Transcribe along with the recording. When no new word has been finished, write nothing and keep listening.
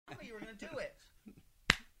we're going to do it.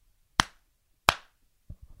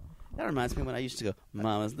 That reminds me when I used to go,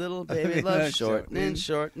 Mama's little baby loves shortening.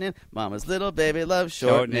 Mama's little baby loves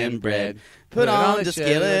shortening bread. Put on the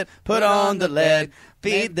skillet, put on the lead.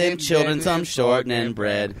 Feed them children some shortening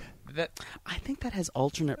bread. I think that has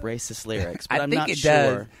alternate racist lyrics, but I'm not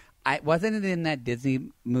sure. Wasn't it in that Disney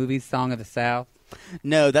movie, Song of the South?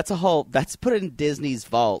 No, that's put in Disney's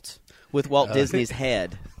vault with Walt Disney's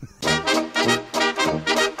head.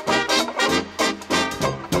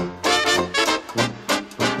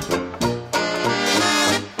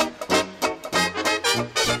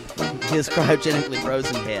 His cryogenically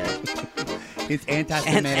frozen head. His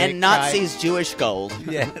anti-Semitic and Nazis' Jewish gold.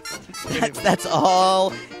 Yes, that's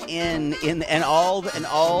all in all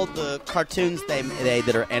the cartoons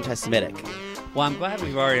that are anti-Semitic. Well, I'm glad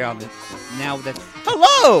we've already on this. Now that's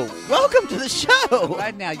hello, welcome to the show. I'm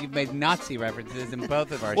glad now you've made Nazi references in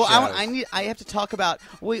both of our shows. Well, I have to talk about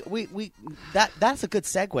that's a good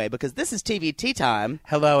segue because this is TVT time.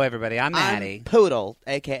 Hello, everybody. I'm Maddie. I'm Poodle,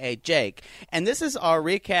 aka Jake, and this is our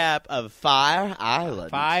recap of Fire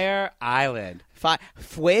Island.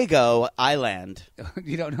 Fuego Island.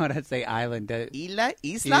 You don't know how to say island, do you?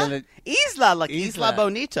 Isla, like Isla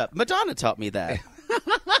Bonita. Madonna taught me that.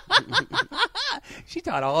 She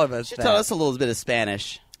taught all of us. She taught us a little bit of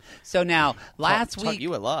Spanish. So now, last week, taught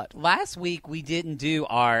you a lot. Last week we didn't do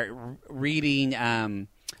our reading.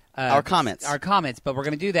 Our comments, but we're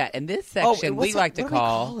going to do that in this section. We like to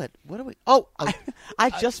call it. What do we? Oh, I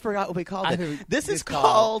just forgot what we called it. This is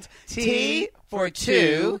called T for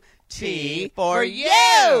Two. T for you.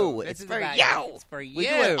 It's for you. It's for you. We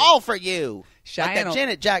do it all for you. Cheyenne, like that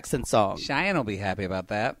Janet Jackson song. Cheyenne will be happy about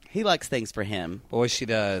that. He likes things for him. Boy, she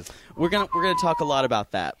does. We're gonna talk a lot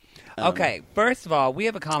about that. Okay, first of all, we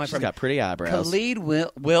have a comment she's from got pretty eyebrows. Khalid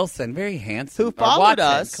Wilson, very handsome. Who followed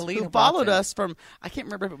us? Khalid who followed us from? I can't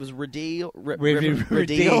remember if it was Redeal.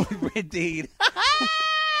 Redeal. I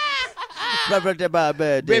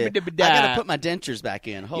gotta put my dentures back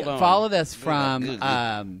in. Hold on. Followed us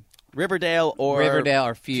from Riverdale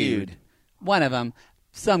or Feud. One of them.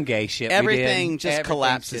 Some gay shit. Everything just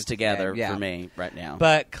collapses together for me right now.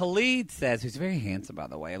 But Khalid says, who's very handsome, by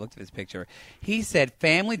the way. I looked at his picture. He said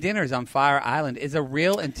family dinners on Fire Island is a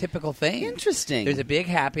real and typical thing. Interesting. There's a big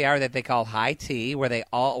happy hour that they call high tea, where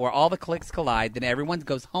all the cliques collide. Then everyone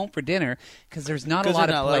goes home for dinner because there's not a lot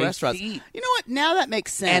of places to eat. You know what? Now that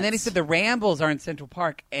makes sense. And then he said the Rambles are in Central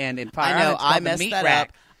Park and in Fire Island. I messed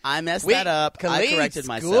that up. I corrected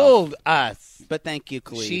myself. Schooled us. But thank you,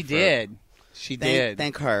 Khalid. She did. She did.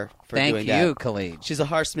 Thank her for doing that. Thank you, Khalid. She's a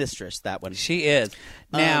harsh mistress, that one. She is.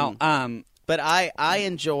 Now, but I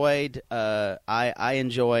enjoyed I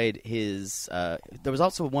enjoyed his there was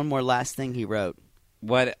also one more last thing he wrote.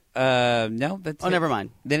 What? No, that's never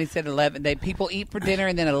mind. Then he said 11. People eat for dinner,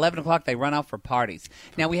 and then at 11 o'clock they run off for parties.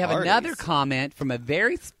 Now we have another comment from a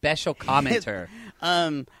very special commenter.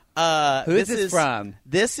 Who is this from?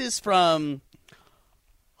 This is from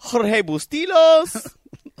Jorge Bustillos.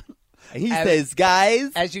 He says,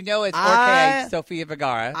 guys, as you know, it's Jorge Sofia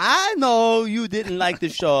Vergara. I know you didn't like the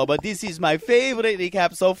show, but this is my favorite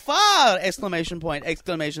recap so far! Exclamation point,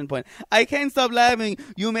 exclamation point. I can't stop laughing.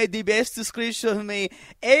 You made the best description of me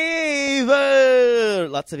ever!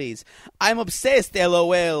 Lots of E's. I'm obsessed,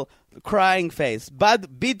 LOL. Crying face.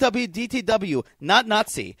 But BWDTW, not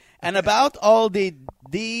Nazi. And about all the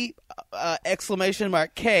exclamation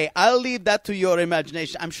mark K, I'll leave that to your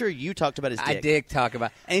imagination. I'm sure you talked about his dick. I did talk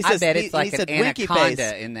about. And he says, I bet it's like an anaconda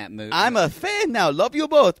face, in that movie. I'm a fan now. Love you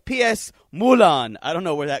both. P.S. Mulan. I don't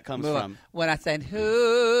know where that comes from. When I said,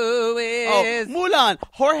 who is... Oh, Mulan.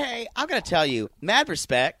 Jorge, I'm going to tell you, mad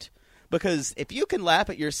respect, because if you can laugh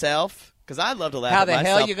at yourself... Because I love to laugh at myself. How the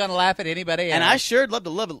hell are you going to laugh at anybody else? And I sure love to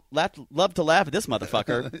laugh at this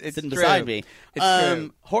motherfucker sitting beside me. It's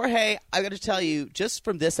true. Jorge, I got to tell you, just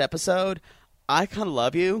from this episode, I kind of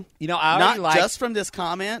love you. You know, not just from this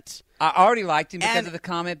comment. I already liked him because of the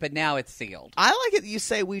comment, but now it's sealed. I like it that you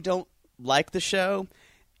say we don't like the show.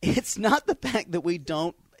 It's not the fact that we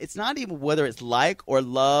don't. It's not even whether it's like or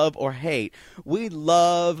love or hate. We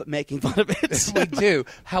love making fun of it. We do.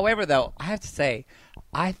 However, though, I have to say,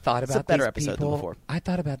 I thought about I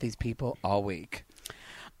thought about these people all week.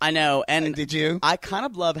 I know. And did you? I kind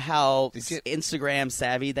of love how Instagram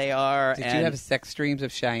savvy they are. Did you have sex dreams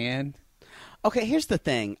of Cheyenne? Okay, here's the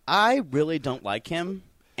thing. I really don't like him.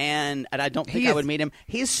 And I don't think I would meet him.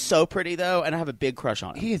 He's so pretty, though, and I have a big crush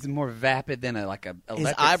on him. He is more vapid than his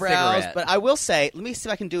eyebrows. cigarette. But I will say, let me see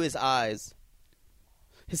if I can do his eyes.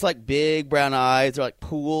 His, like, big brown eyes are like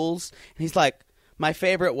pools. And he's like, my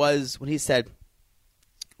favorite was when he said,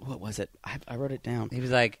 what was it? I wrote it down. He was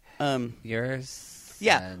like, you're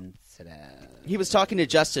sensitive. sensitive. He was talking to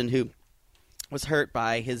Justin, who was hurt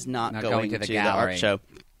by his not going to the art show.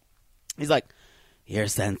 He's like, "You're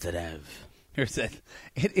sensitive.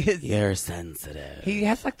 It is. You're sensitive." He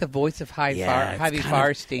has like the voice of Harvey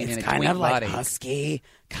Farstein in a kind twink of like body. husky,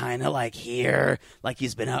 kind of like here, like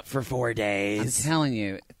he's been up for 4 days. I'm telling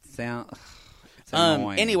you, it's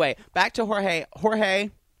annoying. Anyway, back to Jorge. Jorge,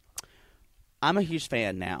 I'm a huge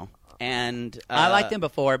fan now. And I liked him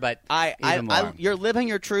before, but even more. You're living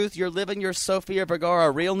your truth. You're living your Sofia Vergara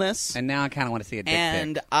realness. And now I kind of want to see a dick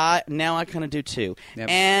pic. Now I kind of do too. Yep.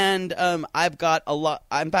 And I've got a lot.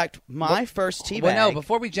 In fact, my first teabag. Well, no.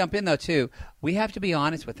 Before we jump in, though, too, we have to be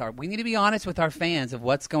honest with we need to be honest with our fans of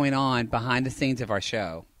what's going on behind the scenes of our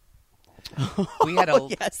show. We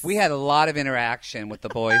had a lot of interaction with the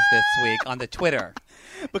boys this week on the Twitter.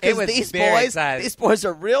 Because these boys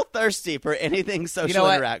are real thirsty for anything social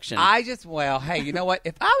interaction. Hey, you know what?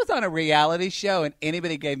 If I was on a reality show and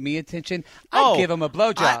anybody gave me attention, I'd give them a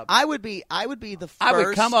blowjob. I would be the first. I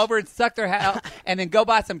would come over and suck their head and then go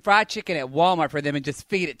buy some fried chicken at Walmart for them and just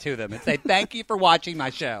feed it to them and say, "Thank you for watching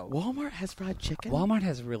my show." Walmart has fried chicken? Walmart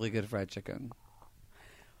has really good fried chicken.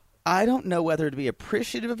 I don't know whether to be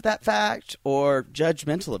appreciative of that fact or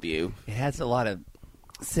judgmental of you. It has a lot of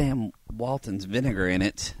Sam Walton's vinegar in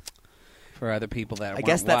it for other people that I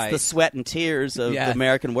guess that's the sweat and tears of the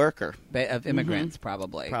American worker. Of immigrants,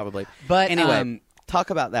 probably. But anyway,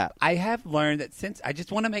 talk about that. I have learned that I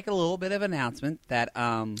just want to make a little bit of an announcement that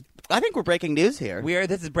I think we're breaking news here.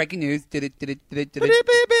 This is breaking news. Calling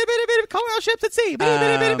all ships at sea.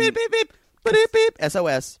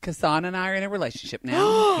 SOS. Kassan and I are in a relationship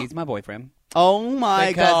now. He's my boyfriend. Oh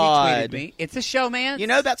my God! He tweeted me. It's a showman. You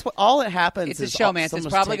know that's what all it happens. It's a showman. It's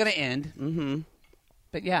probably going to end. Mm-hmm.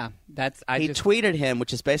 But yeah, he tweeted him,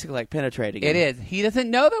 which is basically like penetrating him. It is. He doesn't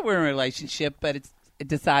know that we're in a relationship, but it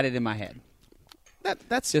decided in my head.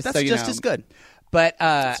 That's just as good. But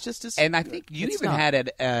it's just as, and I think you even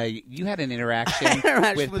had you had an interaction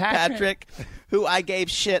with Patrick, who I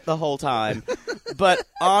gave shit the whole time. But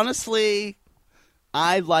honestly,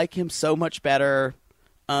 I like him so much better.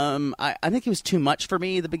 I think he was too much for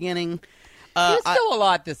me at the beginning. He was still a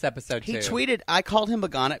lot this episode, too. He tweeted, I called him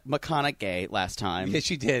McConaughey last time. Yes,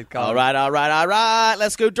 you did. All right,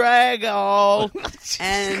 let's go drag all.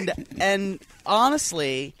 and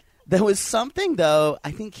honestly, there was something, though,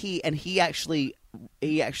 I think he actually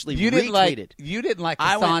retweeted. You didn't like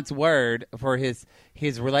Hassan's word for his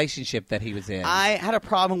relationship that he was in. I had a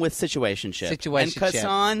problem with situationship. And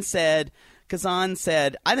Kazan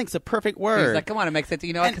said, I think it's a perfect word. He was like, come on, it makes sense.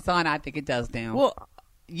 You know what, Kazan? I think it does now. Well,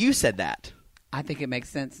 you said that. I think it makes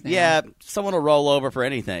sense now. Yeah, someone will roll over for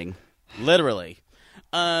anything. Literally.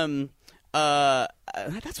 That's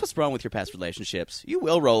what's wrong with your past relationships. You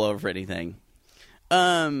will roll over for anything.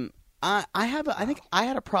 I think I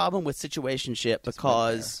had a problem with situationship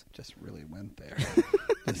because just really went there.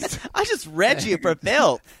 I just read you for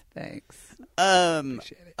filth. Thanks.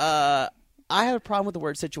 Appreciate it. I have a problem with the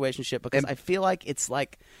word situationship because I feel like it's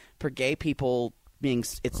like for gay people being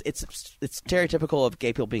it's stereotypical of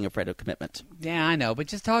gay people being afraid of commitment. Yeah, I know, but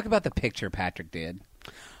just talk about the picture Patrick did.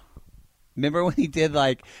 Remember when he did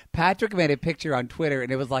Patrick made a picture on Twitter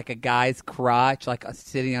and it was like a guy's crotch,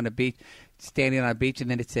 sitting on a beach. Standing on a beach, and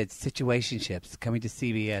then it said "Situationships" coming to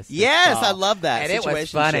CBS. Yes, I love that. And it was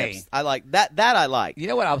funny. I like that. That I like. You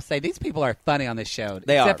know what I'll say? These people are funny on this show, except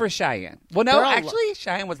except for Cheyenne. Well, no, actually,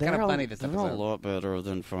 Cheyenne was kind of funny this episode. They're a lot better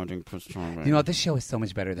than Finding Prince Charming. You know, this show is so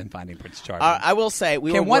much better than Finding Prince Charming. I will say,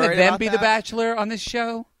 can one of them be the Bachelor on this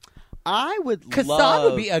show? I would. Kassan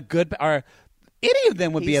would be a good, or any of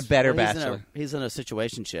them would be a better Bachelor. He's in a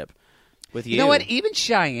situationship. With you. You know what? Even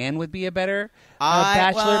Cheyenne would be a better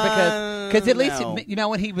Bachelor because at least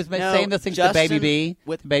when he was saying those things to Baby B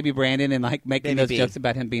with Baby Brandon and making those jokes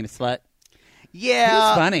about him being a slut. Yeah, he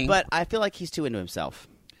was funny, but I feel like he's too into himself.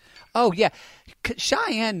 Oh yeah,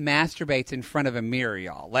 Cheyenne masturbates in front of a mirror,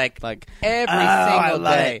 y'all. Like every single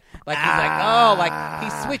day.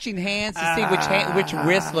 He's switching hands to see which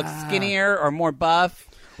wrist looks skinnier or more buff.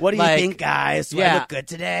 What do you think, guys? Do I look good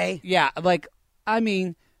today? Yeah,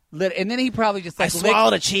 and then he probably just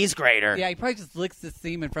swallowed a cheese grater. Yeah, he probably just licks the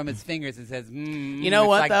semen from his fingers and says, "You know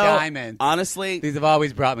what? Though, diamonds. Honestly, these have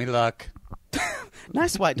always brought me luck."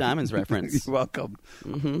 Nice white diamonds reference. You're welcome.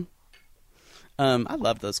 Mm-hmm. I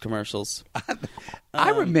love those commercials.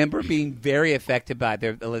 I remember being very affected by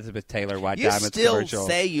the Elizabeth Taylor White You Diamonds still commercial.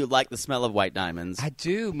 say you like the smell of white diamonds. I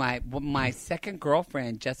do. My second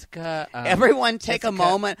girlfriend, Jessica. Everyone take a Jessica-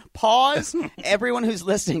 moment. Pause. Everyone who's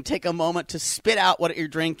listening, take a moment to spit out what you're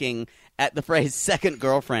drinking at the phrase second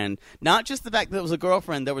girlfriend. Not just the fact that it was a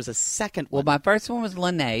girlfriend, there was a second Well, one. my first one was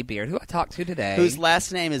Lene Beard, who I talked to today. Whose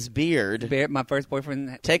last name is Beard. Beard, my first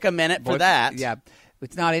boyfriend. Take a minute for that. Yeah.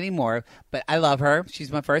 It's not anymore, but I love her.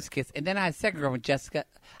 She's my first kiss. And then I had a second girlfriend, Jessica.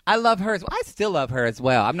 I love her as well. I still love her as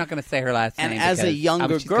well. I'm not going to say her last And name. as a because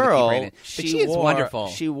younger she's gonna keep girl, reading it. But she is wore, wonderful.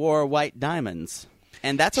 She wore white diamonds.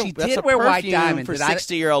 And that's She that's did a wear white perfume diamonds, for and I-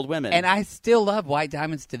 60-year-old women. And I still love white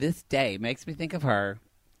diamonds to this day. Makes me think of her.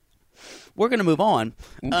 We're going to move on.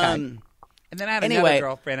 Okay. And then I had Anyway, another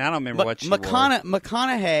girlfriend. I don't remember what she wore.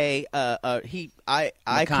 McConaughey,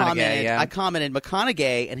 I commented, yeah. I commented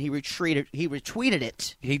McConaughey, and he retweeted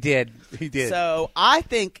it. He did. He did. So I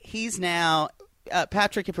think he's now,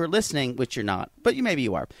 Patrick, if you're listening, which you're not, but maybe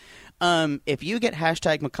you are. If you get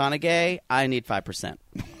hashtag McConaughey, I need 5%.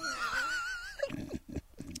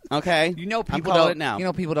 Okay, you know, I'm people calling don't. it now. You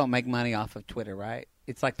know, people don't make money off of Twitter, right?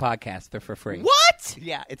 It's like podcasts; they're for free. What?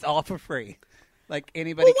 Yeah, it's all for free. Like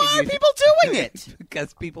anybody. Well, can why are use people doing it?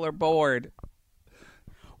 Because people are bored.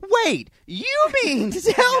 Wait, you mean to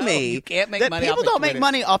tell No, me you can't make that money people off of don't make Twitter.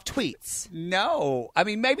 money off tweets? No, I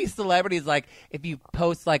mean maybe celebrities like if you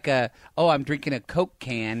post like I'm drinking a Coke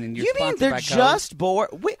can and you're You mean sponsored they're by Coke. just bored?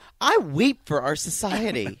 I weep for our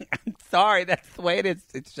society. I'm sorry, that's the way it is.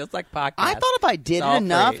 It's just like podcasts. I thought if I did It's it all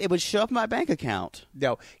enough, free. it would show up in my bank account.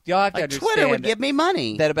 No, y'all have to Like understand Twitter would give me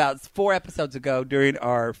money. that about 4 episodes ago during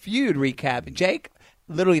our feud recap, Jake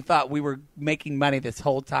literally thought we were making money this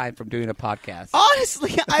whole time from doing a podcast.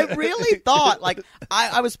 Honestly, I really thought like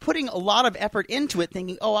I was putting a lot of effort into it,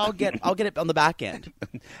 thinking, "Oh, I'll get it on the back end."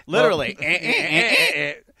 Literally,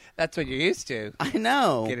 That's what you're used to. I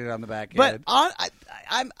know. Get it on the back But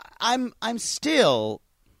end. I'm still.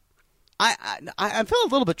 I feel a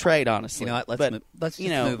little betrayed, honestly. You know what? Let's But, move, let's just you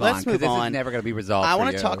know, move let's on. 'cause move this on. is never going to be resolved. I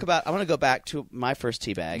want to talk about. I want to go back to my first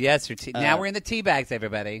tea bag. Yes, now we're in the tea bags,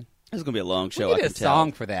 everybody. This is going to be a long show. We I need can a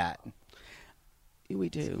song for that. tell. We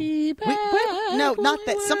do. Tea No, not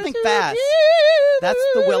that. Something fast. That's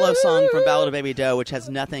the Willow song from Ballad of Baby Doe, which has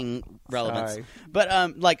nothing relevance. Sorry.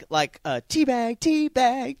 But tea bag, tea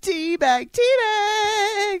bag, tea bag, tea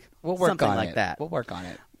bag. We'll work Something on like it. that. We'll work on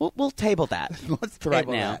it. We'll table that. Let's for right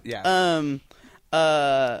table now. that, yeah.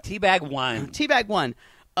 Teabag 1. Teabag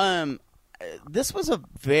 1. This was a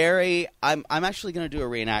very. I'm actually going to do a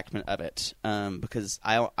reenactment of it because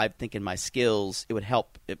I think in my skills it would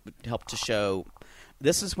help. It would help to show.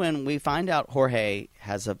 This is when we find out Jorge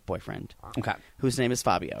has a boyfriend. Okay. Whose name is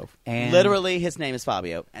Fabio. And literally, his name is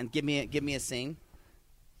Fabio. And give me a scene.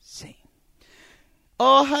 Sing.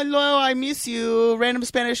 Oh, hello, I miss you. Random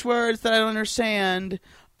Spanish words that I don't understand.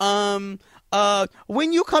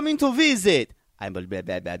 When you coming to visit? I'm blah, blah,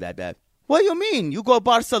 blah, blah, blah, blah. What do you mean? You go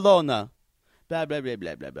Barcelona. Blah, blah, blah,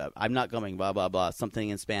 blah, blah, blah. I'm not going, blah, blah, blah. Something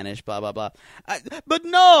in Spanish, blah, blah, blah. But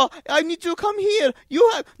no, I need to come here. You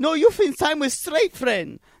spend time with straight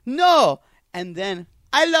friend. No. And then,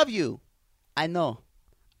 I love you. I know.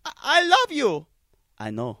 I love you. I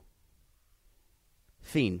know.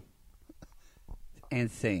 Fiend. And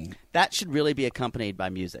sing. That should really be accompanied by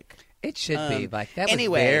music. It should be. Like, that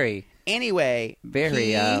anyway, was very... Anyway,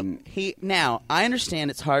 he now I understand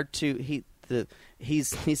it's hard to he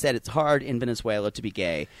said it's hard in Venezuela to be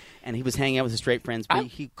gay, and he was hanging out with his straight friends, but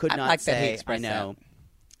he could not like say that he I expressed know.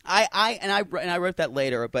 I wrote that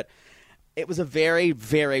later, but it was a very,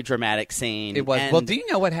 very dramatic scene. It was. And Well, do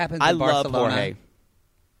you know what happens I in love Barcelona? Jorge.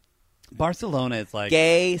 Barcelona is like...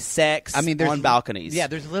 Gay sex there's on balconies. Yeah,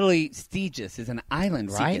 there's literally Sitges is an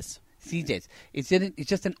island, right? Sitges. It's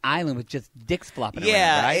just an island with just dicks flopping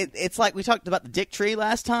around, right? It's like we talked about the dick tree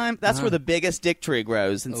last time. That's where the biggest dick tree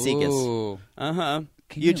grows in Sitges. Ooh. Uh-huh.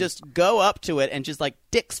 Can You you- just go up to it and just like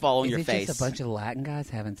dicks fall on Is your it face. just a bunch of Latin guys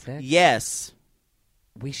having sex? Yes.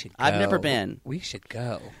 We should go. I've never been. We should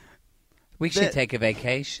go. We should take a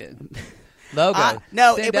vacation. Logo.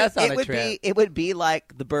 It send us on a would trip. be it would be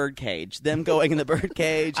like the bird cage. Them going in the bird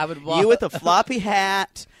cage. I would you with a floppy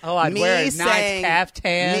hat. Oh, I'd wear a nice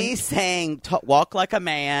caftan. Me saying walk like a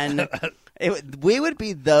man. We would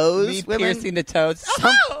be those Me women. piercing the toes.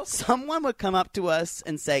 Someone would come up to us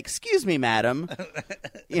and say, "Excuse me, madam."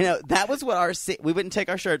 That was what we wouldn't take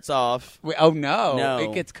our shirts off. Oh no. No.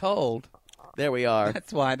 It gets cold. There we are.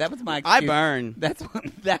 That's why. That was my excuse. I burn.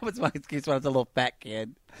 That was my excuse when I was a little fat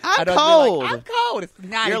kid. I'm don't cold. Be like, I'm cold. It's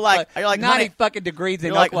 90, You're like 90 honey, fucking degrees in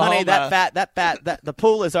you're like, Oklahoma. honey, that the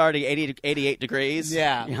pool is already 88 degrees.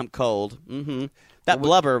 Yeah. I'm cold. Mm-hmm. That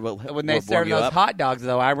blubber will When they will warm served you those up. hot dogs,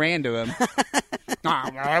 though, I ran to him.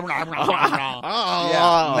 Yeah,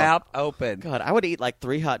 mouth open. God, I would eat like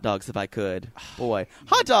 3 hot dogs if I could. Boy,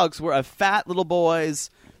 hot dogs were a fat little boy's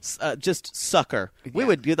just sucker. We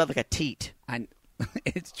would do that like a teat.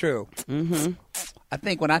 It's true. Mm-hmm. I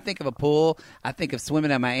think when I think of a pool, I think of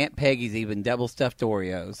swimming at my Aunt Peggy's eating double stuffed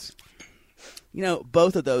Oreos. You know,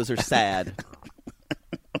 both of those are sad.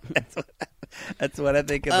 That's what I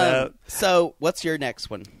think about. So, what's your next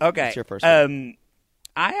one? Okay. What's your first one?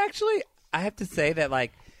 I have to say that,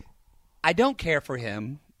 like, I don't care for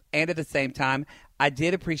him, and at the same time, I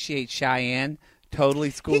did appreciate Cheyenne totally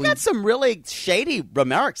He schooling. got some really shady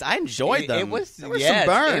remarks. I enjoyed them. There were some yes,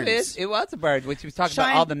 burns. It was a burn. When she was talking Cheyenne,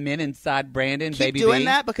 about all the men inside Brandon, Keep Baby doing B.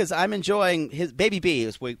 that because I'm enjoying his Baby B.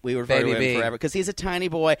 Is we refer Baby to him B. forever because he's a tiny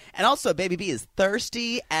boy, and also Baby B is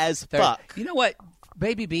thirsty as fuck. You know what?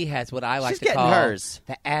 Baby B has what I like She's to getting call hers.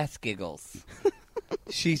 the ass giggles.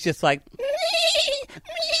 She's just like,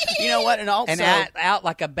 You know what? And also, and out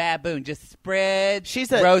like a baboon, just spread.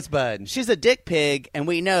 She's a rosebud. She's a dick pig, and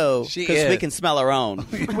we know She because we is. can smell our own.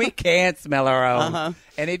 We can't smell our own. Uh-huh.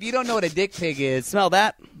 And if you don't know what a dick pig is, Smell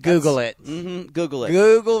that? Google it. Mm-hmm. Google it.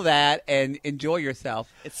 Google that and enjoy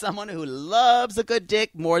yourself. It's someone who loves a good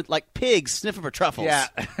dick more like pigs sniffing for truffles. Yeah,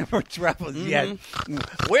 for truffles. Yeah,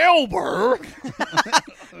 Wilbur,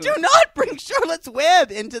 do not bring Charlotte's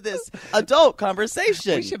Web into this adult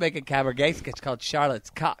conversation. we should make a cabaret sketch called Charlotte's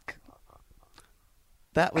Cock.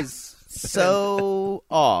 That was so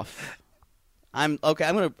off. I'm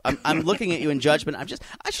looking at you in judgment. I should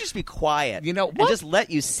just be quiet. You know and what? just let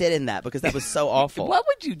you sit in that because that was so awful. What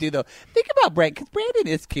would you do though? Think about Brandon, because Brandon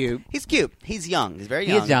is cute. He's cute. He's young. He's very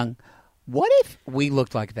He young. is young. What if we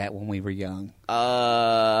looked like that when we were young?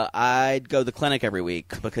 I'd go to the clinic every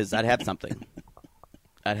week because I'd have something.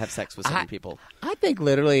 I'd have sex with certain people. I think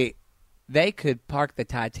literally they could park the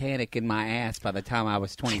Titanic in my ass by the time I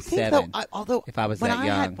was 27. Although if I was when that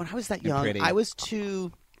young. when I was that and young, pretty. I was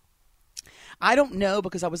too. I don't know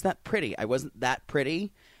because I was that pretty. I wasn't that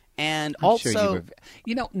pretty, and I'm also, sure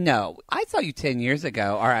you were, no. I saw you 10 years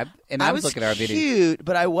ago. All right, and I was looking at our video. cute,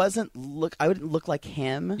 but I wasn't I wouldn't look like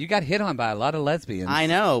him. You got hit on by a lot of lesbians. I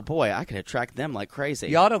know, boy. I could attract them like crazy.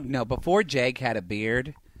 Y'all don't know. Before Jake had a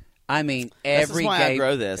beard, I mean, This every is why gay I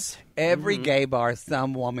grow this. every gay bar,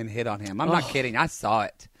 some woman hit on him. I'm not kidding. I saw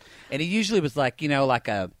it, and he usually was like, like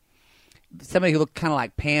somebody who looked kind of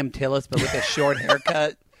like Pam Tillis, but with a short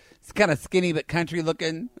haircut. It's kind of skinny but country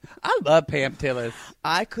looking. I love Pam Tillis.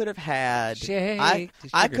 I could have had. Shake I the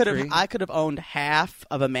could have. sugar-free. I could have owned half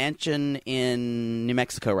of a mansion in New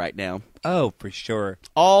Mexico right now. Oh, for sure.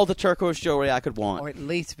 All the turquoise jewelry I could want. Or at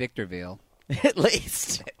least Victorville. At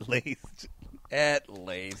least. At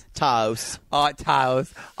least. Taos.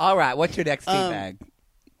 Taos. All right, what's your next teabag?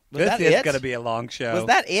 Was that This is it? going to be a long show. Was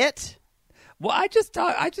that it? Well, I just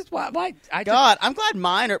God, I'm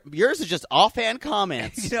glad yours are just offhand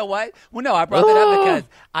comments. You know what? Well, no, I brought that up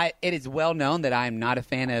because it is well known that I am not a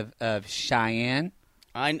fan of Cheyenne.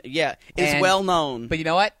 It's And- well known. But you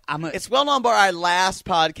know what? It's well known by our last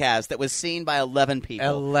podcast that was seen by 11 people.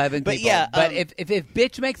 11 But people. yeah, but if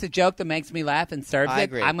bitch makes a joke that makes me laugh and serves I it,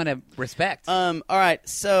 agree. I'm going to respect. All right,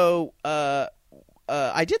 so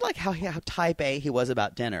I did like how type A he was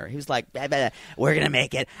about dinner. He was like, "Blah, blah, blah, we're gonna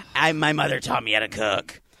make it. My mother taught me how to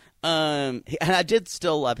cook." And I did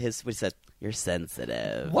still love what he said. You're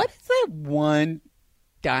sensitive. What is that one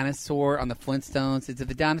dinosaur on the Flintstones? Is it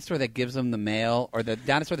the dinosaur that gives them the mail, or the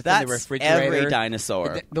dinosaur that's in the refrigerator? Every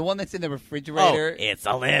dinosaur. The one that's in the refrigerator. It's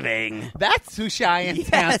a living. That's who Cheyenne Yes.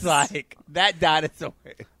 sounds like. That dinosaur.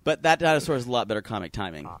 But that dinosaur has a lot better comic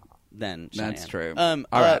timing than Cheyenne. That's true. All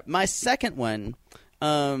right. My second one.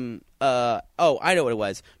 I know what it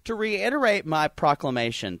was. To reiterate my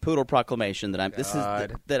poodle proclamation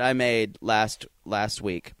that I made last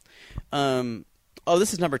week.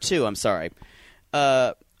 This is number 2. I'm sorry.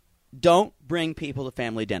 Don't bring people to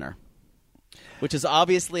family dinner, which is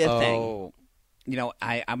obviously a thing. Oh,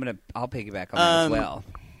 I'll piggyback on that as well.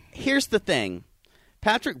 Here's the thing.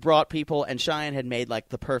 Patrick brought people, and Cheyenne had made like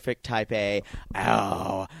the perfect type A.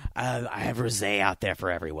 I have rosé out there for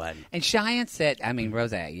everyone. And Cheyenne said,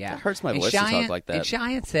 Rose, yeah. It hurts my voice to talk like that. And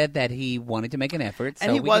Cheyenne said that he wanted to make an effort. And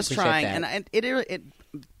so he we was appreciate trying, that. and it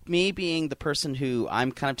me being the person who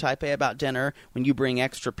I'm kind of type A about dinner, when you bring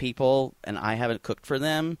extra people and I haven't cooked for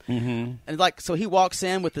them, and so he walks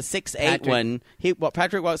in with the 6'8" one.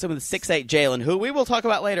 Patrick walks in with the 6'8" Jalen, who we will talk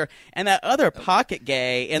about later, and that other pocket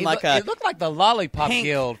gay in it looked like the Lollipop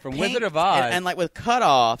Guild from Wizard of Oz, and like with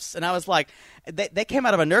cutoffs, and I was like, they came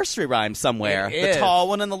out of a nursery rhyme somewhere. The tall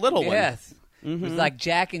one and the little one. Yes. It was like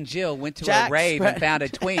Jack and Jill went to a rave and found a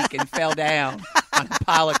twink and fell down on a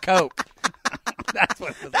pile of coke. That's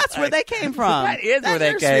what it was. That's where they came from. That is where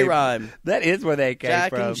they came from. That is where they came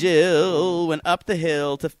Jack from. and Jill went up the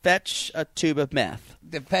hill to fetch a tube of meth.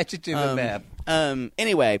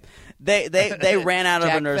 Anyway, they ran out of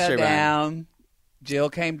a nursery fell rhyme. Down,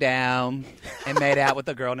 Jill came down and made out with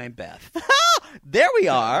a girl named Beth. There we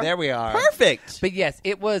are. There we are. Perfect. But yes,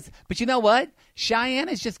 it was. But you know what? Cheyenne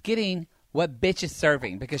is just getting what bitch is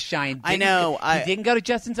serving, because Cheyenne he didn't go to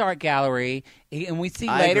Justin's art gallery, and we see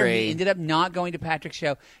later he ended up not going to Patrick's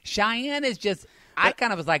show. Cheyenne is just. I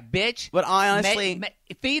kind of was like, bitch. But I honestly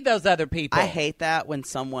feed those other people. I hate that when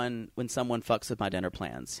someone fucks with my dinner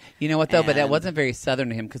plans. You know what though? But that wasn't very Southern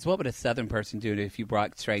to him, because what would a Southern person do if you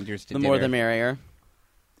brought strangers to dinner? The more the merrier.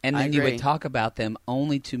 And then you would talk about them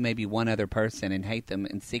only to maybe one other person and hate them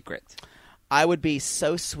in secret. I would be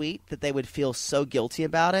so sweet that they would feel so guilty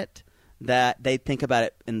about it that they'd think about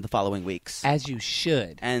it in the following weeks. As you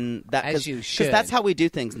should. And that, as you should. Because that's how we do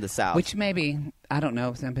things in the South. Which maybe, I don't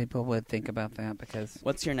know, some people would think about that because...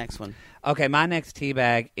 What's your next one? Okay, my next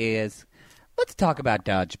teabag is, let's talk about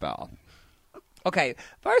dodgeball. Okay,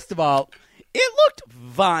 first of all... It looked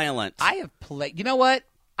violent. I have played... You know what?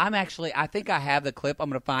 I think I have the clip. I'm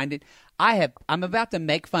going to find it. I'm about to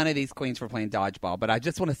make fun of these queens for playing dodgeball, but I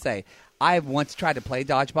just want to say, I have once tried to play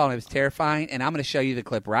dodgeball, and it was terrifying, and I'm going to show you the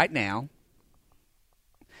clip right now.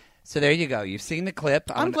 So there you go. You've seen the clip.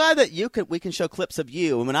 I'm glad that we can show clips of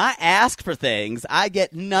you, and when I ask for things, I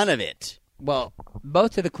get none of it. Well,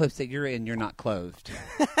 most of the clips that you're in, you're not clothed.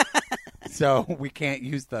 So we can't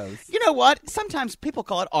use those. You know what? Sometimes people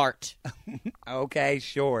call it art. Okay,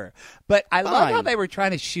 sure. But I love how they were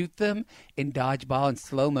trying to shoot them in dodgeball in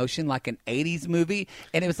slow motion like an 80s movie.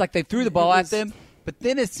 And it was like they threw the ball at them, but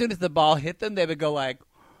then as soon as the ball hit them, they would go like...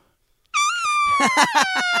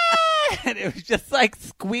 And it was just like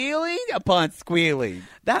squealing upon squealing.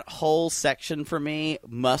 That whole section for me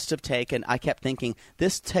must have taken... I kept thinking,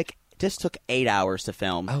 this took 8 hours to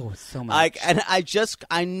film. Oh, so much. I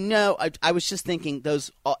was just thinking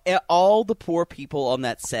all the poor people on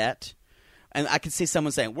that set, and I could see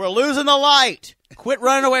someone saying, "We're losing the light. Quit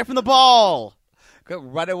running away from the ball. Quit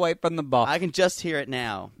running away from the ball." I can just hear it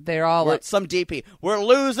now. They're all some DP. We're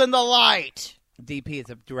losing the light. DP is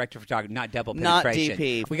a director of photography, not double penetration. Not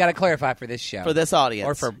DP. We got to clarify for this show, for this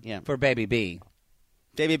audience, or for Baby B.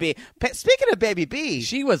 Baby B. Speaking of Baby B,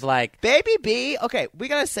 she was like... Baby B, okay, we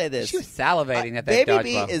got to say this. She was salivating at that Baby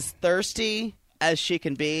dodgeball. B is thirsty as she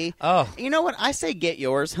can be. Oh. You know what? I say get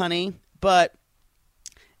yours, honey, but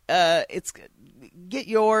it's get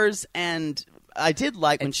yours, and I did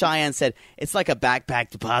like when Cheyenne said, it's like a backpack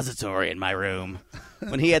depository in my room.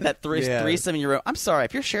 When he had that threesome in your room. I'm sorry,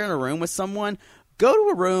 if you're sharing a room with someone, go to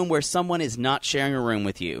a room where someone is not sharing a room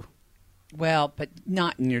with you. Well, but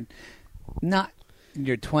not in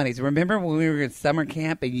your 20s. Remember when we were at summer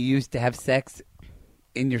camp and you used to have sex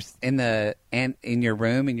in your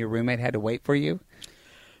room and your roommate had to wait for you?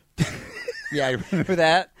 Yeah, I remember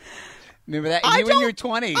that. Remember that? And you were in your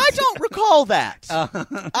 20s. I don't recall that.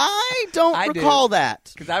 I don't recall that.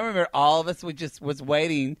 Because I remember all of us was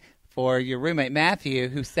waiting for your roommate, Matthew,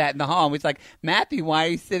 who sat in the hall. And we was like, Matthew, why are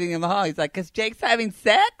you sitting in the hall? He's like, because Jake's having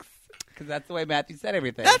sex? Because that's the way Matthew said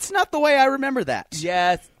everything. That's not the way I remember that.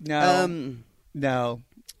 Yes. No. No.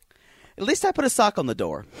 At least I put a sock on the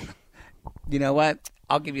door. You know what?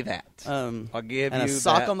 I'll give you that. I'll give you a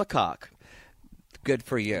sock that. on the cock. Good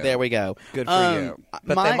for you. There we go. Good for you.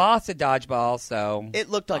 But they lost at dodgeball, so... It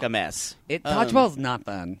looked like a mess. Dodgeball's not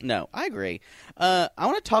fun. No, I agree. I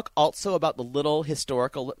want to talk also about the little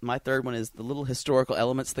historical... My third one is the little historical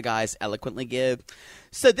elements the guys eloquently give.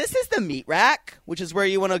 So this is the meat rack, which is where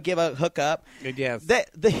you want to give a hookup. Yes.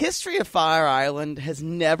 The history of Fire Island has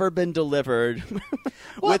never been delivered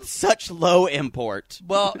with such low import.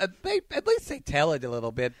 Well, at least they tell it a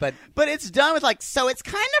little bit, but it's done with like, so it's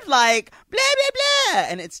kind of like blah blah blah,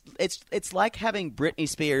 and it's like having Britney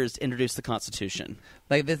Spears introduce the Constitution.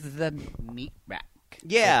 Like, this is a meat rack.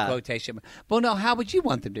 Yeah. Quotation. Well, no, how would you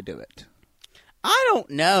want them to do it? I don't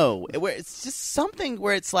know. It's just something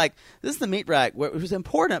where it's like, this is the meat rack, where it was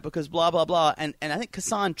important because blah, blah, blah. And I think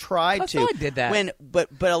Kassan tried to. Kassan did that. But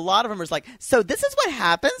a lot of them was like, so this is what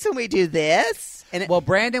happens when we do this? Well,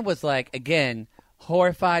 Brandon was like, again,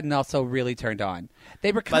 horrified and also really turned on.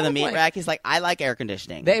 They were By kind the of meat like, rack, he's like, I like air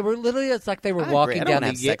conditioning. They were literally, it's like they were walking I down don't the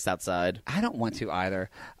have sex outside. I don't want to either.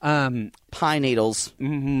 Pine needles.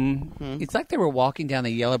 It's like they were walking down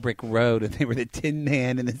the yellow brick road and they were the Tin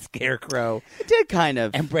Man and the Scarecrow. It did kind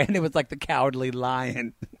of. And Brandon was like the Cowardly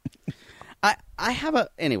Lion. I have a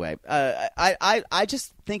anyway. I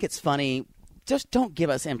just think it's funny. Just don't give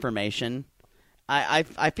us information. I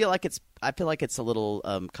feel like it's a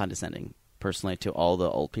little condescending, personally, to all the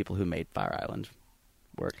old people who made Fire Island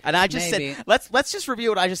work. And I just Maybe. said, let's just review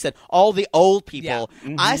what I just said. All the old people.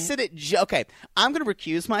 Yeah. I said it. Okay, I'm going to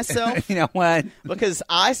recuse myself You know what? because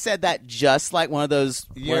I said that just like one of those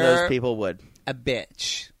people would. A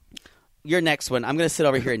bitch. Your next one, I'm going to sit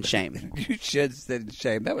over here in shame. You should sit in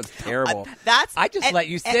shame. That was terrible. I just and- let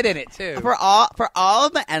you sit in it too. For all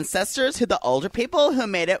of my ancestors, the older people who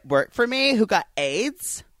made it work for me, who got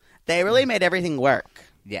AIDS, they really made everything work.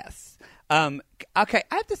 Yes. Okay,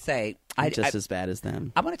 I have to say, Just as bad as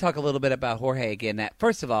them. I want to talk a little bit about Jorge again. That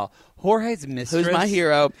first of all, Jorge's mistress. Who's my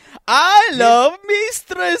hero? I love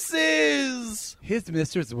mistresses. His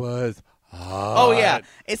mistress was. Oh yeah,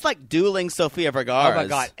 it's like dueling Sofia Vergara. Oh my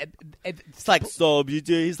god! It's like so.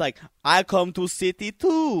 He's like, I come to city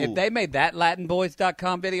too. If they made that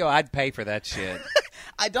LatinBoys.com video, I'd pay for that shit.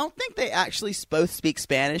 I don't think they actually both speak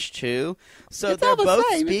Spanish too. So It's they're all the both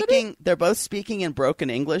same, isn't speaking. They're both speaking in broken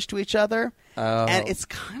English to each other, Oh. and it's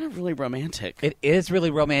kind of really romantic. It is really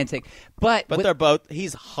romantic, but they're both.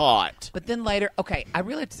 He's hot. But then later, okay, I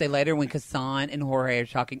really have to say later when Kassan and Jorge are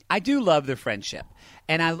talking, I do love their friendship,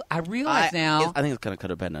 and I realize now. I think it's kind of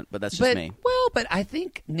codependent, but that's just me. Well, but I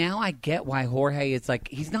think now I get why Jorge is like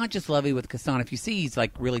he's not just lovey with Kassan. If you see, he's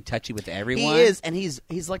like really touchy with everyone. He is, and he's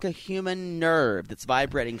like a human nerve that's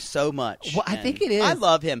vibrating so much. Well, I And think it is. I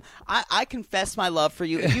love him. I confess my love for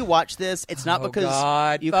you. If you watch this, it's not because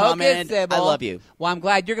God. you Focus, commented. Sybil. I love you. Well, I'm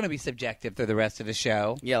glad you're going to be subjective through the rest of the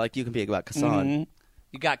show. Yeah, like you can be about Kassan. Mhm.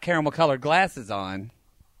 You got caramel colored glasses on.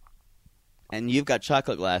 And you've got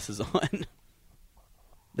chocolate glasses on.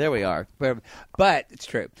 There we are. But it's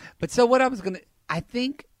true. But so what I was going to, I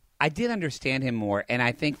think I did understand him more. And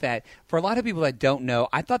I think that for a lot of people that don't know,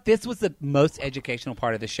 I thought this was the most educational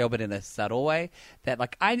part of the show, but in a subtle way. That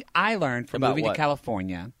like I learned from About moving what? to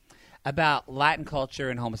California about Latin culture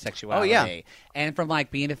and homosexuality. Oh, yeah. And from like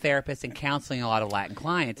being a therapist and counseling a lot of Latin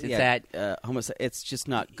clients. It's Yeah, that, it's just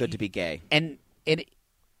not good to be gay, and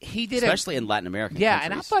he did especially in Latin America. Yeah, and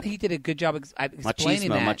I countries. thought he did a good job explaining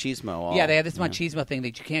that. Machismo. Yeah, they have this machismo thing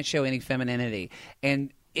that you can't show any femininity,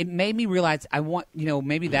 and it made me realize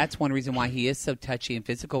maybe that's one reason why he is so touchy and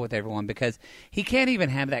physical with everyone, because he can't even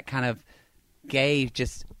have that kind of gay,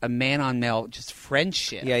 just a man on male, just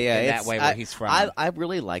friendship. Yeah, in that way where he's from. I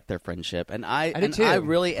really like their friendship, and I do too.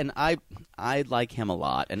 I like him a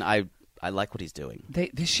lot, and I like what he's doing.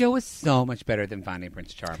 This show is so much better than Finding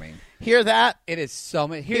Prince Charming. Hear that? It is so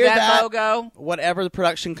much. Hear that logo? Whatever the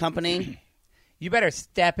production company, You better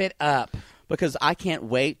step it up. because I can't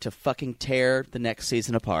wait to fucking tear the next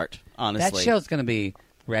season apart. Honestly, That show's going to be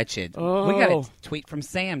wretched. Oh. We got a tweet from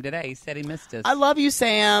Sam today. He said he missed us. I love you,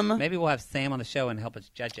 Sam. Maybe we'll have Sam on the show and help us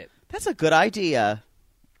judge it. That's a good idea.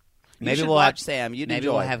 Maybe you should we'll watch have Sam. You'd Maybe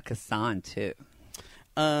enjoy. we'll have Kassan too.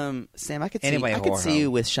 Sam, I could Anyway, see. I could Jorge. see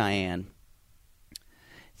you with Cheyenne.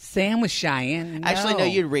 Sam with Cheyenne. Actually, no.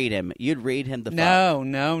 You'd read him. You'd read him the. No.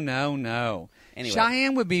 Anyway.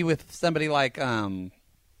 Cheyenne would be with somebody like who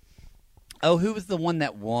was the one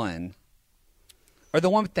that won? Or the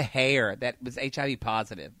one with the hair that was HIV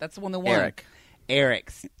positive. That's the one that won.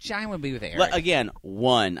 Eric. Cheyenne would be with Eric. Again,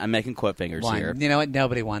 one. I'm making quote fingers Won. here. You know what?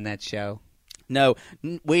 Nobody won that show. No,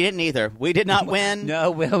 we didn't either. We did not win.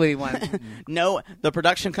 No, nobody won. No, the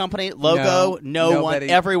production company logo. No one. nobody.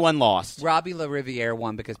 Everyone lost. Robbie LaRiviere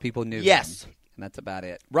won because people knew Yes. him. And that's about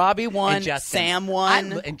it. Robbie won. And Justin. Sam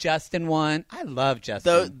won. And Justin won. I love Justin.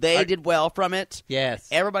 So they did well from it. Yes.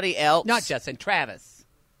 Everybody else. Not Justin. Travis.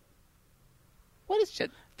 What is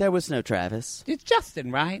Justin? There was no Travis. It's Justin,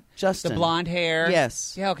 right? Justin. The blonde hair.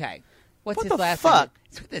 Yes. Yeah, okay. What's What his the last fuck? name?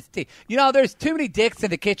 It's with this T. You know, there's too many dicks in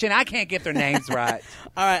the kitchen. I can't get their names right.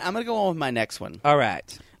 All right, I'm gonna go on with my next one. All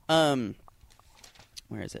right.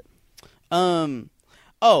 Where is it?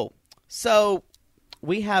 So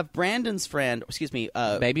we have Brandon's friend. Excuse me,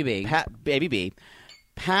 Baby B. Baby B.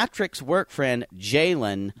 Patrick's work friend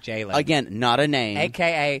Jalen. Jalen. Again, not a name.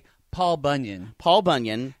 A.K.A. Paul Bunyan. Paul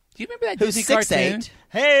Bunyan. Do you remember that Who's Disney cartoon? 6'8".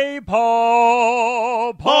 Hey,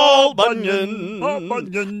 Paul Bunyan. Paul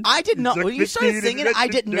Bunyan. I did not. When you started singing it, I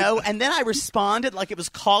didn't know, and then I responded like it was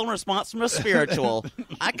call and response from a spiritual.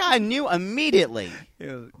 I knew immediately.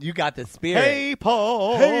 You got the spirit. Hey,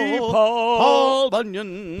 Paul. Hey, Paul. Paul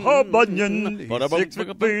Bunyan. Paul Bunyan. He's 6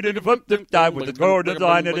 feet in the front dive with a score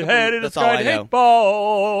design in his head and a That's all I sky. know. Hey,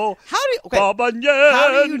 Paul. Paul Bunyan.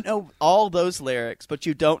 How do you know all those lyrics, but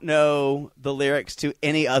you don't know the lyrics to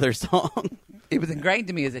any other song? It was ingrained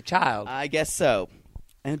to me as a child. I guess so.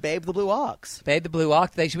 And Babe the Blue Ox. Babe the Blue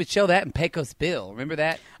Ox. They should show that in Pecos Bill. Remember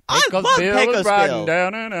that? I love Pecos is riding Bill.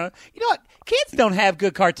 down in a... You know what? Kids don't have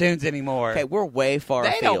good cartoons anymore. Okay, we're way far They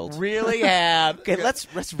afield. don't really have. Okay, let's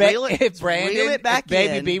reel it. If Brandon, reel it back if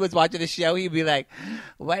Baby in. B was watching the show, he'd be like,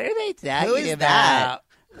 "What are they talking Who is about? that?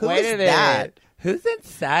 Who Wait is a minute. that? Who's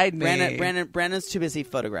inside me?" Brandon's too busy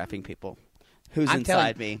photographing people. Who's I'm inside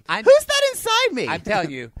telling- me? I'm- Who's that inside me? I'm telling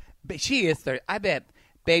you, but she is 30. I bet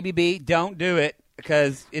Baby B, don't do it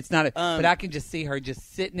because it's not a. But I can just see her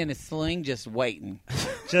just sitting in a sling, just waiting,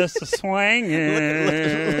 just a swinging. look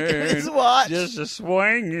at his watch. Just a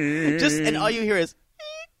swinging. And all you hear is.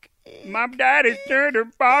 My daddy's turned a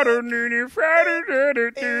bottle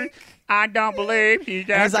and I don't believe he's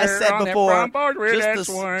out As I there said on before, that front porch with that just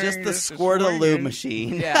swing, the squirt of lube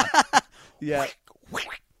machine. Yeah. Yeah.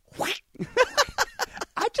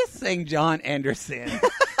 I just sang John Anderson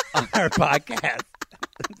on our podcast.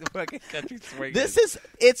 Country swinging.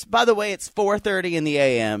 It's by the way, it's 4:30 in the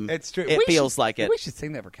a.m. It's true. It feels like it. We should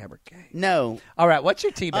sing that for Cabaret. No. All right, what's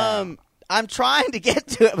your T-bag? I'm trying to get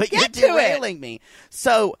to it, but Get you're to it. derailing me.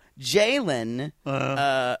 So Jalen,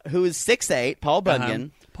 who is 6'8", Paul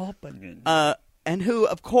Bunyan, Paul Bunyan. and who,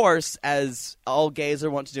 of course, as all gays are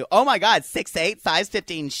wont to do, oh my God, 6'8", size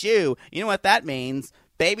 15 shoe. You know what that means?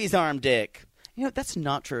 Baby's arm dick. You know, that's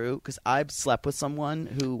not true, because I've slept with someone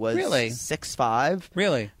who was Really? 6'5".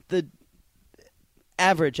 Really? The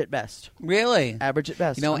average at best. Really? Average at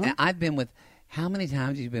best. You know, Uh-huh. and I've been with. How many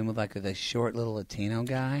times have you been with like the short little Latino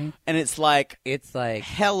guy? And it's like, It's like,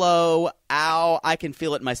 hello, ow, I can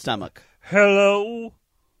feel it in my stomach. hello,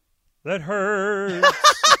 that hurts.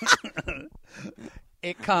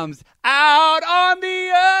 It comes out on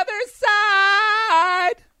the other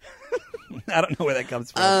side. I don't know where that comes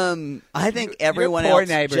from. I think everyone poor else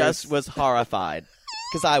neighbors. just was horrified,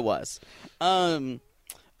 because I was.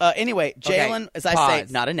 Anyway, Jalen, as I say,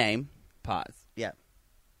 pause. not a name. Pause. Yeah.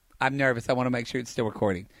 I'm nervous. I want to make sure it's still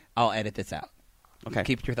recording. I'll edit this out. Okay.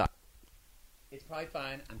 Keep your thought. It's probably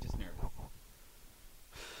fine. I'm just nervous.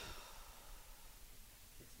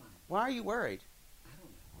 It's fine. Why are you worried? I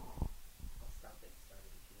don't know. I'll stop it. Start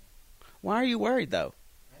it again. Why are you worried, though?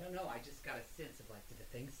 I don't know. I just got a sense of like, did the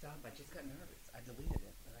thing stop? I just got nervous. I deleted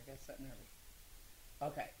it, but I got so nervous.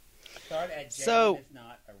 Okay. Start at Jalen So- is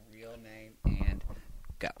not a real name and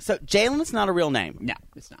go. So, Jalen is not a real name. No,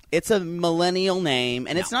 it's not. It's a millennial name,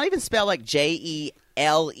 and it's No. not even spelled like Jelen.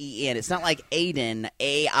 It's not like Aiden,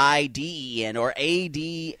 Aiden, or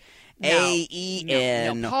Aden.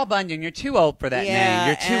 No, Paul Bunyan, you're too old for that name.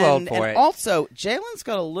 You're too old for and it. Also, Jalen's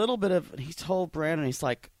got a little bit of. He told Brandon, he's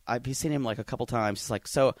like, he's seen him like a couple times. He's like,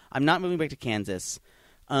 so I'm not moving back to Kansas.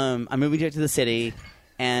 I'm moving back to the city,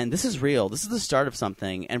 and this is real. This is the start of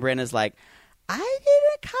something. And Brandon's like, I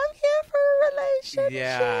didn't come here for a relationship.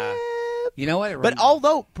 Yeah. You know what? But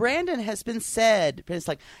although Brandon has been said, Brandon's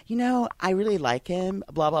like, I really like him,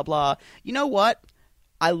 blah, blah, blah. You know what?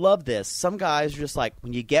 I love this. Some guys are just like,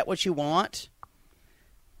 when you get what you want,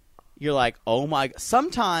 you're like, oh my.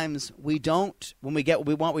 Sometimes we don't, when we get what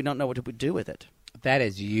we want, we don't know what to do with it. that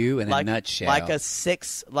is you in a nutshell. Like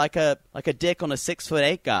a dick on a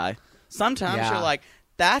 6'8" guy. Sometimes Yeah. you're like,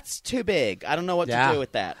 that's too big. I don't know what Yeah. to do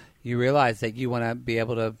with that. You realize that you want to be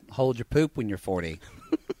able to hold your poop when you're 40.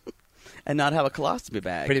 And not have a colostomy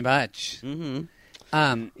bag. Pretty much.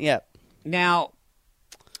 Mm-hmm. Yeah. Now,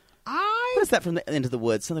 What is that from the Into the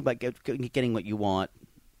Woods? Something about getting what you want.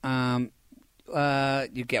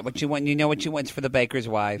 you get what you want. You know what you want for the baker's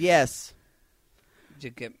wife. Yes.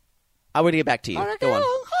 You get. I would get back to you. Go on.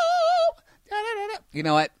 You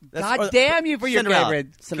know what? That's- God damn you for your Cinderella. gay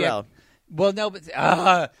reference. Cinderella. Well, no, but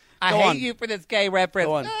I Go hate on. you for this gay reference.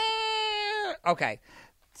 Go on. Okay.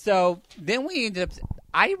 So then we ended up.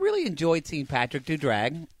 I really enjoyed seeing Patrick do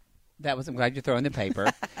drag. I'm glad you're throwing the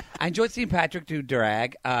paper. I enjoyed seeing Patrick do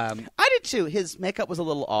drag. I did too. His makeup was a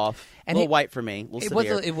little off, And a little he- white for me. A little it was a-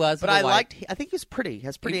 severe. it was a but I little white. liked. I think he's pretty. He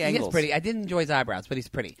has pretty he angles. is pretty. I didn't enjoy his eyebrows, but he's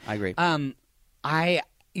pretty. I agree.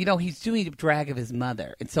 He's doing drag of his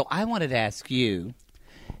mother, and so I wanted to ask you,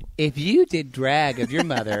 if you did drag of your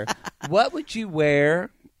mother, what would you wear,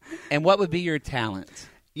 and what would be your talent?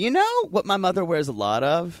 You know what my mother wears a lot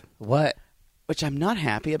of, What? which I'm not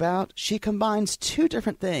happy about? She combines two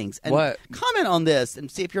different things. And What? Comment on this and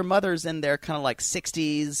see if your mother's in there kind of like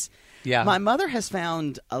 60s. Yeah. My mother has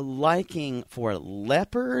found a liking for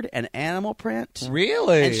leopard and animal print.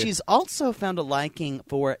 Really? And she's also found a liking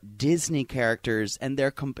for Disney characters, and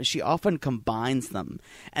she often combines them.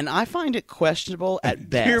 And I find it questionable at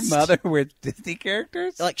best. Your mother with Disney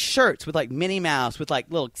characters? Like shirts with like Minnie Mouse with like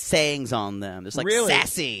little sayings on them. It's like Really?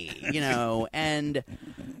 sassy,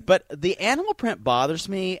 but the animal print bothers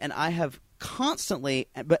me, and I have constantly,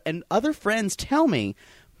 and other friends tell me,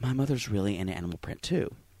 my mother's really into animal print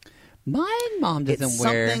too. My mom doesn't It's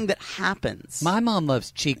wear. something that happens. My mom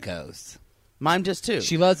loves Chico's. Mine does too.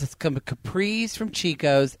 She loves capris from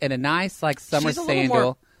Chico's and a nice like summer She's a little sandal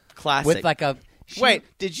more classic. with like a. Wait,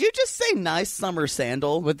 did you just say nice summer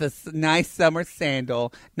sandal? With a nice summer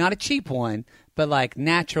sandal, not a cheap one, but like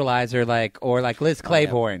naturalizer, or like Liz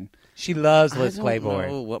Claiborne. She loves Liz I Claiborne.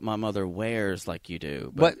 don't know what my mother wears like you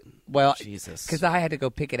do. But well, Jesus. because I had to go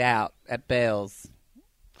pick it out at Bell's.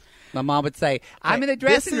 My mom would say, "I'm in the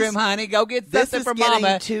dressing room, honey. Go get something is for getting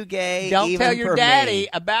Mama. too gay. Don't even tell your for daddy me.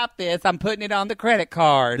 about this. I'm putting it on the credit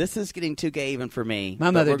card." This is getting too gay even for me. my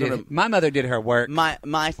But mother we're did. gonna- My mother did her work. My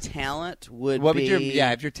talent would What be would your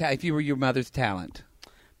if you were your mother's talent?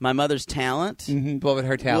 my mother's talent What would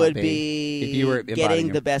her talent would be if you were getting embodying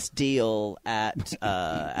her? the best deal at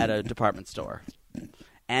a department store.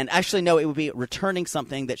 And actually, no, it would be returning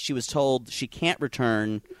something that she was told she can't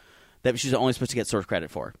return, that she's only supposed to get source credit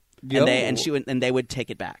for. Yo. And they would take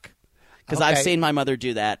it back. Because I've Okay. seen my mother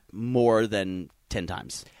do that more than 10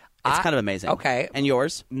 times. It's kind of amazing. Okay. And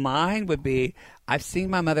yours? Mine would be I've seen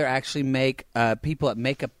my mother actually make people at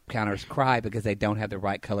makeup counters cry because they don't have the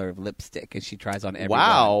right color of lipstick, and she tries on everyone.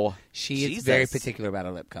 Wow. She is Jesus. very particular about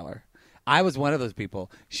her lip color. I was one of those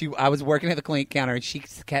people. I was working at the clean counter, and she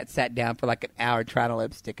sat down for like an hour trying a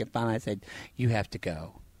lipstick, and finally I said, "You have to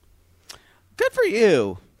go." Good for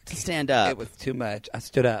you to stand up. It was too much. I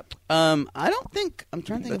stood up. I don't think I'm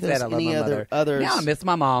trying to think if That's there's it. I love any my mother. others. Now I miss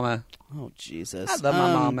my mama. Oh Jesus! I love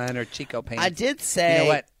my mama and her Chico pants. I did say, You know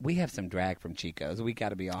what? We have some drag from Chico's. We got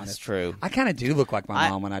to be honest. That's true. I kind of do look like my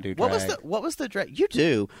mom when I do drag. What was the dress? You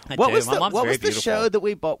do. I What do. was My the mom's what very was the beautiful. show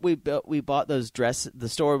that we bought those dresses? The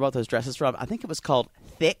store we bought those dresses from. I think it was called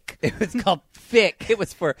Thick. It was called Thick. It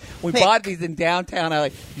was we Thick. bought these in downtown LA.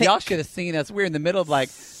 Y'all should have seen us. We were in the middle of like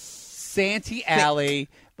Santee Alley,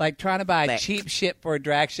 like trying to buy Thick. cheap shit for a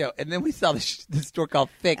drag show, and then we saw this store called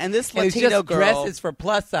Thick, And this it was Latino just girl- dresses for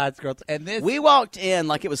plus size girls, and this We walked in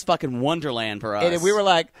like it was fucking Wonderland for us. and we were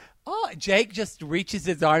like, oh, Jake just reaches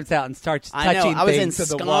his arms out and starts I know. touching I was things to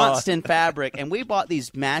the wall ensconced in fabric, and we bought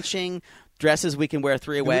these matching dresses we can wear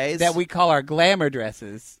three ways. that we call our glamour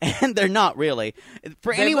dresses. and they're not really.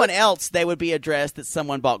 For They anyone look- else, they would be a dress that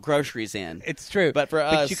someone bought groceries in. It's true, But for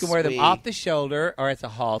us, you can wear them we- off the shoulder or as a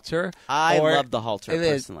halter. I or- love the halter It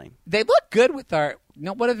is. personally. They look good with our.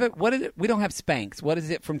 No, what is it? What is it? We don't have Spanx. What is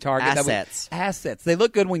it from Target? Assets. Assets. They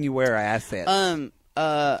look good when you wear assets.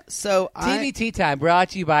 So TVT time brought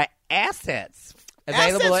to you by Assets.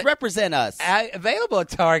 assets represent us. Available at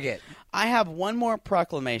Target. I have one more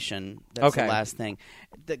proclamation. That's Okay. the last thing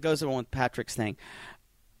that goes along with Patrick's thing.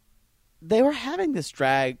 They were having this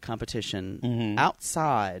drag competition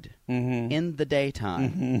outside in the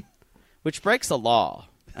daytime, which breaks a law,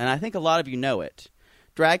 and I think a lot of you know it.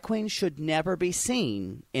 Drag queens should never be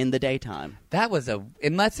seen in the daytime, That was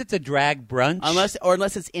unless it's a drag brunch.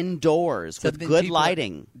 unless it's indoors So with then good people-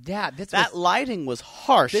 lighting. Yeah, That lighting was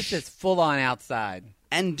harsh. this is full on outside.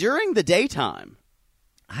 And during the daytime,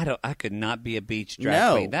 I could not be a beach drag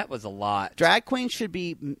No. queen. That was a lot. drag queens should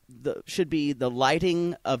be the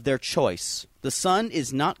lighting of their choice. The sun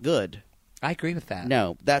is not good. I agree with that.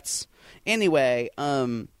 No, that's anyway.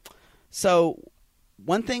 So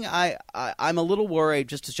one thing I'm a little worried,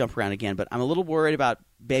 just to jump around again, but I'm a little worried about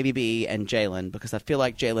Baby B and Jalen because I feel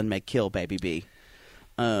like Jalen may kill Baby B.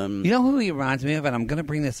 You know who he reminds me of, and I'm going to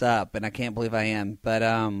bring this up, and I can't believe I am, but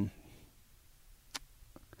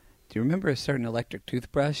do you remember a certain electric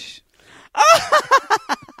toothbrush?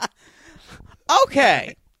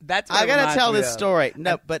 Okay, That's what I it gotta reminds tell me this of. story.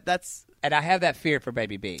 No, but that's And I have that fear for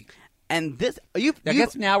Baby B. and this you. I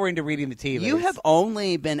guess now we're into reading the tea leaves. You have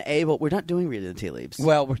only been able. We're not doing reading the tea leaves.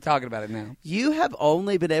 Well, we're talking about it now. You have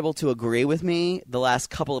only been able to agree with me the last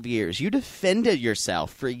couple of years. You defended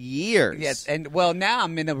yourself for years. Yes, and well, now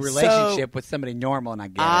I'm in a relationship with somebody normal, and I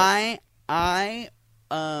get it.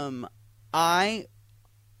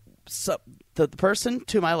 So the person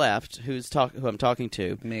to my left, who I'm talking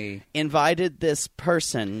to, Me. invited this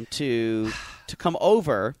person to come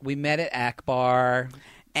over, We met at Akbar.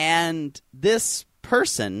 and this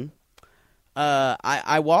person,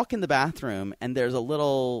 I walk in the bathroom, and there's a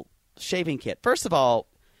little shaving kit. First of all,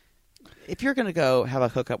 if you're going to go have a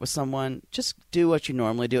hookup with someone, just do what you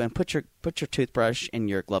normally do and put your toothbrush in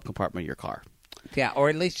your glove compartment of your car. Yeah, or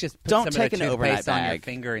at least just put Don't some take of the an overnight toothpaste on your bag.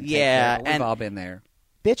 finger and Yeah, take care of it. We've and- all been there.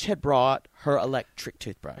 Bitch had brought her electric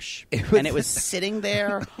toothbrush, and it was sitting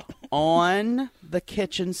there on the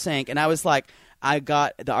kitchen sink. And I was like, I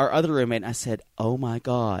got our other roommate, and I said, "Oh my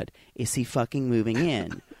God, is he fucking moving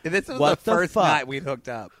in?" This was What the first fuck? night we'd hooked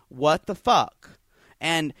up. What the fuck?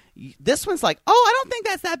 And this one's like, "Oh, I don't think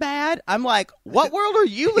that's that bad." I'm like, "What world are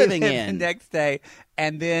you living The in?" next day,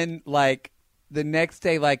 and then the next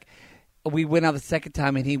day, we went out the second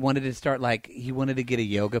time, and he wanted to start he wanted to get a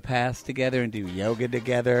yoga pass together and do yoga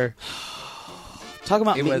together. Talk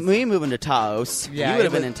about It was- me moving to Taos. Yeah, you would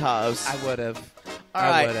have it been in Taos. I would have. All I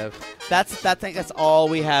right. would have. I think that's all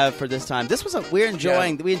we have for this time. This was we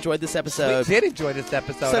enjoyed this episode. We did enjoy this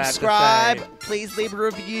episode. I have to Subscribe. say. Please leave a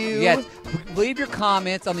review. Yes, leave your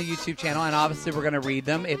comments on the YouTube channel, and obviously we're going to read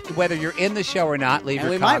them. Whether you're in the show or not, leave And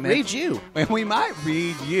your we comments. might read you. And we might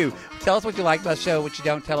read you. Tell us what you like about the show, what you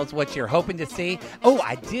don't. Tell us what you're hoping to see. Oh,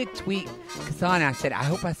 I did tweet Kassan. I said, I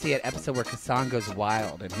hope I see an episode where Kassan goes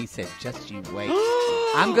wild. And he said, just you wait.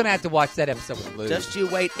 I'm going to have to watch that episode with Lou. Just you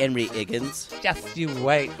wait, Henry Higgins. Just you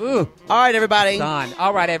wait. Ooh. All right, everybody. Kassan.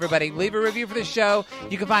 All right, everybody. Leave a review for the show.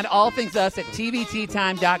 You can find all things us at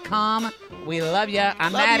tvttime.com. We love you.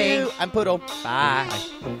 I'm Love Maddie. you. I'm Poodle.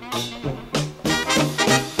 Bye.